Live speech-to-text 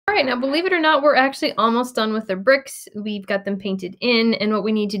right, now believe it or not, we're actually almost done with the bricks. We've got them painted in, and what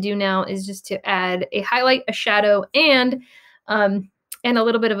we need to do now is just to add a highlight, a shadow, and a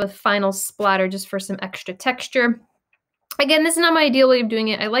little bit of a final splatter just for some extra texture. Again, this is not my ideal way of doing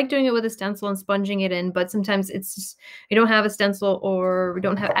it. I like doing it with a stencil and sponging it in, but sometimes it's just, we don't have a stencil or we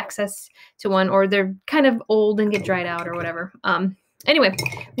don't have access to one, or they're kind of old and get dried out or whatever. Anyway,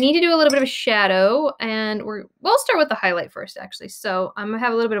 we need to do a little bit of a shadow, and we'll start with the highlight first, actually. So I'm gonna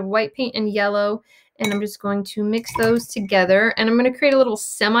have a little bit of white paint and yellow, and I'm just going to mix those together, and I'm gonna create a little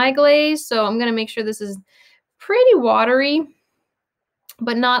semi-glaze. So I'm gonna make sure this is pretty watery,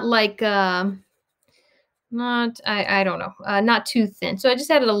 but not like, I don't know, not too thin. So I just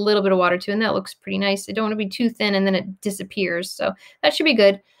added a little bit of water to it, and that looks pretty nice. I don't want to be too thin and then it disappears. So that should be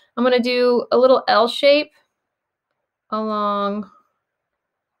good. I'm going to do a little L shape along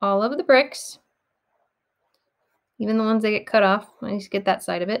all of the bricks, even the ones that get cut off. I just get that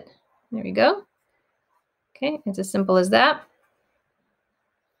side of it. There we go. Okay, it's as simple as that.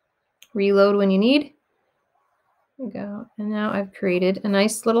 Reload when you need. There we go. And now I've created a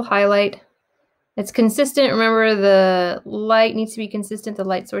nice little highlight. It's consistent. Remember, the light needs to be consistent. The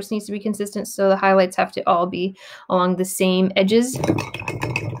light source needs to be consistent. So the highlights have to all be along the same edges.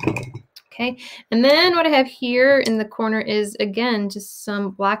 Okay. And then what I have here in the corner is, again, just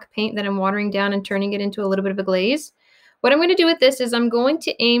some black paint that I'm watering down and turning it into a little bit of a glaze. What I'm going to do with this is I'm going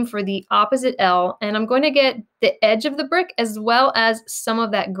to aim for the opposite L, and I'm going to get the edge of the brick as well as some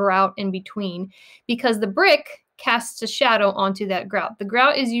of that grout in between, because the brick casts a shadow onto that grout. The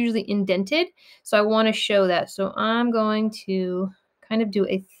grout is usually indented, so I want to show that. So I'm going to kind of do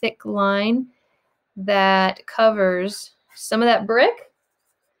a thick line that covers some of that brick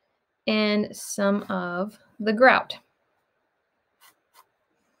and some of the grout.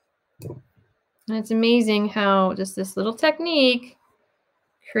 And it's amazing how just this little technique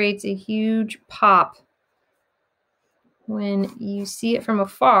creates a huge pop. When you see it from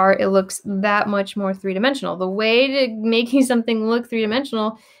afar, it looks that much more three-dimensional. The way to making something look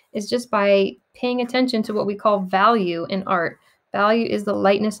three-dimensional is just by paying attention to what we call value in art. Value is the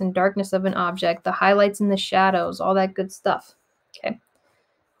lightness and darkness of an object, the highlights and the shadows, all that good stuff. Okay,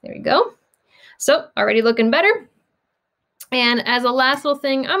 there we go. So already looking better. And as a last little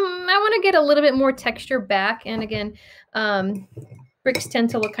thing, I want to get a little bit more texture back. And again, bricks tend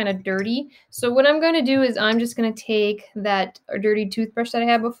to look kind of dirty. So what I'm going to do is I'm just going to take that dirty toothbrush that I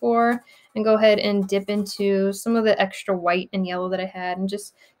had before and go ahead and dip into some of the extra white and yellow that I had and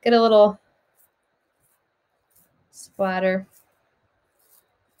just get a little splatter.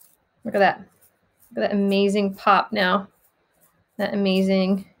 Look at that. Look at that amazing pop now. That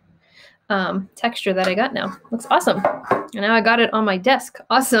amazing texture that I got now. Looks awesome. And now I got it on my desk.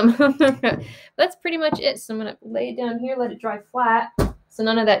 Awesome. That's pretty much it. So I'm going to lay it down here, let it dry flat so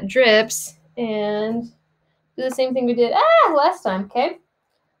none of that drips, and do the same thing we did last time. Okay.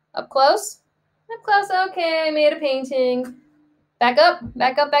 Up close. Up close. Okay. I made a painting. Back up.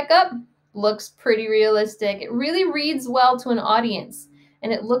 Back up. Back up. Looks pretty realistic. It really reads well to an audience,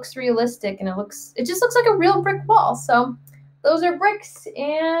 and it looks realistic, and it just looks like a real brick wall. So those are bricks,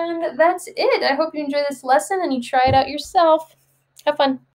 and that's it. I hope you enjoy this lesson and you try it out yourself. Have fun.